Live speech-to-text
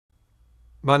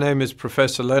My name is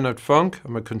Professor Leonard Funk.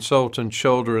 I'm a consultant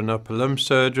shoulder and upper limb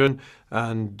surgeon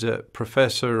and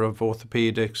professor of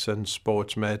orthopedics and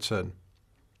sports medicine.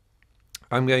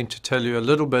 I'm going to tell you a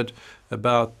little bit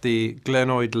about the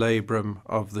glenoid labrum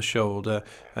of the shoulder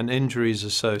and injuries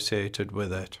associated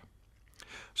with it.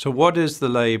 So what is the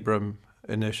labrum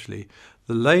initially?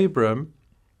 The labrum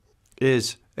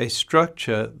is a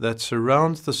structure that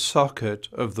surrounds the socket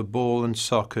of the ball and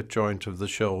socket joint of the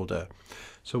shoulder.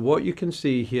 So what you can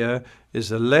see here is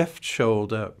the left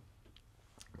shoulder.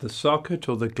 The socket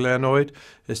or the glenoid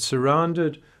is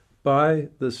surrounded by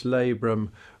this labrum,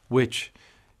 which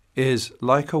is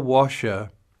like a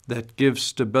washer that gives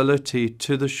stability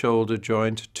to the shoulder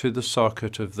joint, to the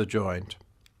socket of the joint.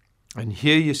 And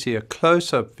here you see a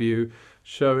close-up view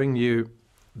showing you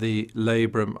the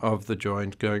labrum of the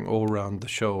joint going all around the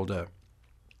shoulder.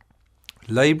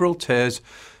 Labral tears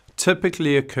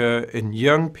typically occur in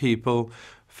young people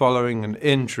following an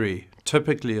injury,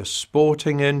 typically a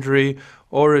sporting injury,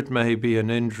 or it may be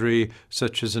an injury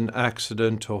such as an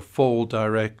accident or fall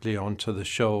directly onto the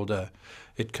shoulder.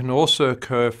 It can also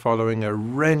occur following a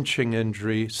wrenching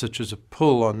injury such as a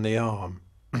pull on the arm.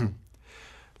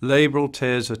 Labral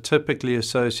tears are typically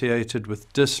associated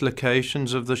with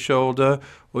dislocations of the shoulder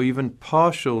or even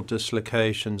partial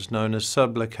dislocations known as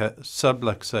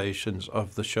subluxations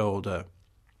of the shoulder.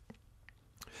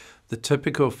 The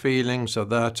typical feelings are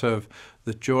that of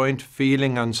the joint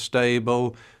feeling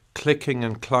unstable, clicking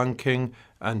and clunking,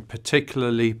 and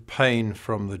particularly pain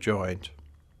from the joint.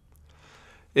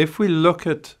 If we look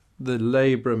at the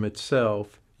labrum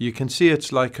itself, you can see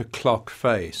it's like a clock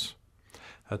face.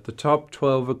 At the top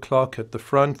 12 o'clock, at the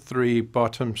front 3,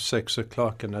 bottom 6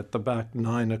 o'clock, and at the back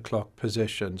 9 o'clock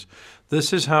positions.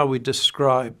 This is how we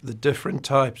describe the different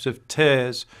types of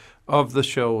tears of the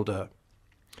shoulder.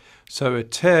 So a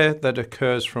tear that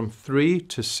occurs from 3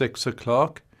 to 6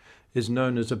 o'clock is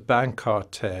known as a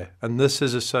Bankart tear, and this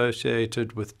is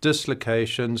associated with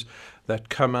dislocations that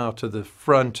come out of the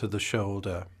front of the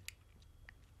shoulder.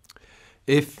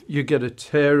 If you get a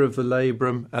tear of the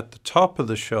labrum at the top of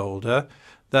the shoulder,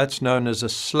 that's known as a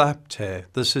slap tear.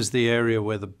 This is the area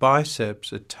where the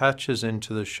biceps attaches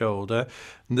into the shoulder.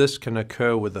 And this can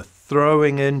occur with a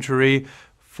throwing injury,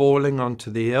 falling onto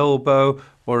the elbow,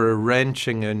 or a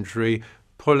wrenching injury,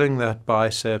 pulling that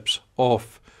biceps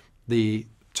off the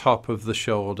top of the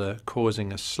shoulder,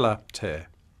 causing a slap tear.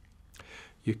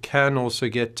 You can also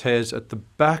get tears at the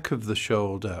back of the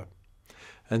shoulder,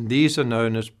 and these are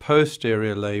known as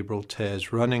posterior labral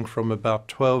tears, running from about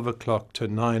 12 o'clock to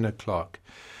 9 o'clock.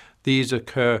 These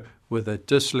occur with a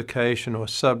dislocation or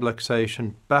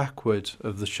subluxation backwards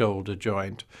of the shoulder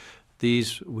joint.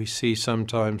 These we see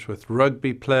sometimes with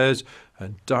rugby players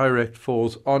and direct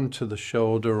falls onto the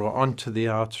shoulder or onto the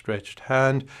outstretched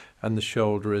hand, and the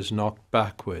shoulder is knocked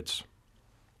backwards.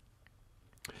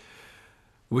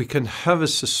 We can have a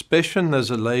suspicion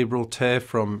there's a labral tear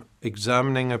from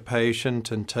examining a patient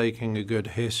and taking a good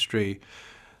history.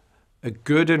 A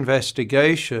good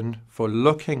investigation for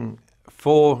looking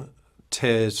for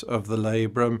tears of the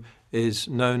labrum is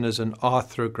known as an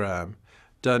arthrogram,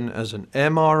 done as an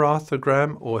MR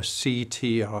arthrogram or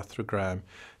CT arthrogram.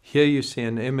 Here you see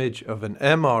an image of an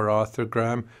MR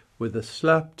arthrogram with a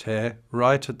slap tear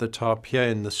right at the top here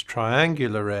in this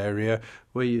triangular area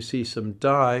where you see some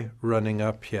dye running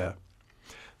up here.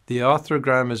 The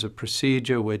arthrogram is a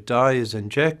procedure where dye is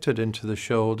injected into the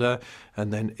shoulder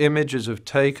and then images are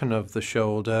taken of the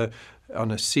shoulder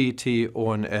on a CT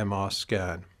or an MR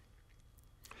scan.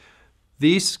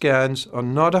 These scans are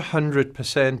not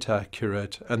 100%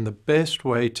 accurate, and the best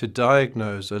way to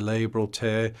diagnose a labral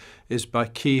tear is by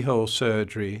keyhole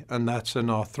surgery, and that's an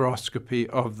arthroscopy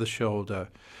of the shoulder.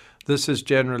 This is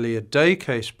generally a day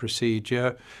case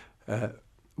procedure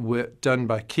done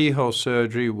by keyhole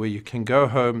surgery where you can go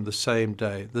home the same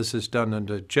day. This is done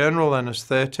under general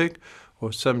anesthetic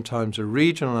or sometimes a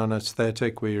regional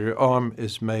anesthetic where your arm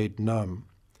is made numb.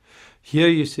 Here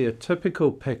you see a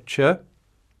typical picture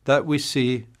that we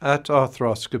see at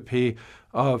arthroscopy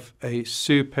of a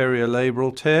superior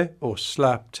labral tear or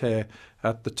slap tear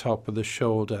at the top of the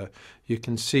shoulder. You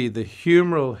can see the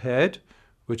humeral head,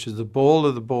 which is the ball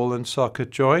of the ball and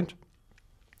socket joint,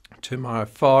 to my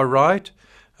far right,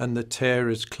 and the tear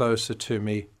is closer to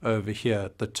me over here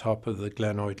at the top of the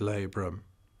glenoid labrum.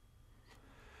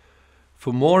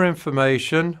 For more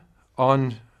information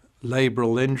on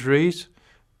labral injuries,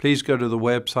 please go to the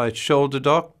website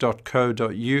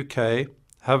shoulderdoc.co.uk,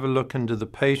 have a look into the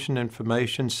patient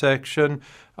information section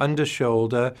under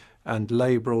shoulder and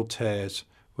labral tears,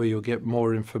 where you'll get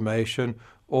more information,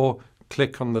 or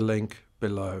click on the link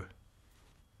below.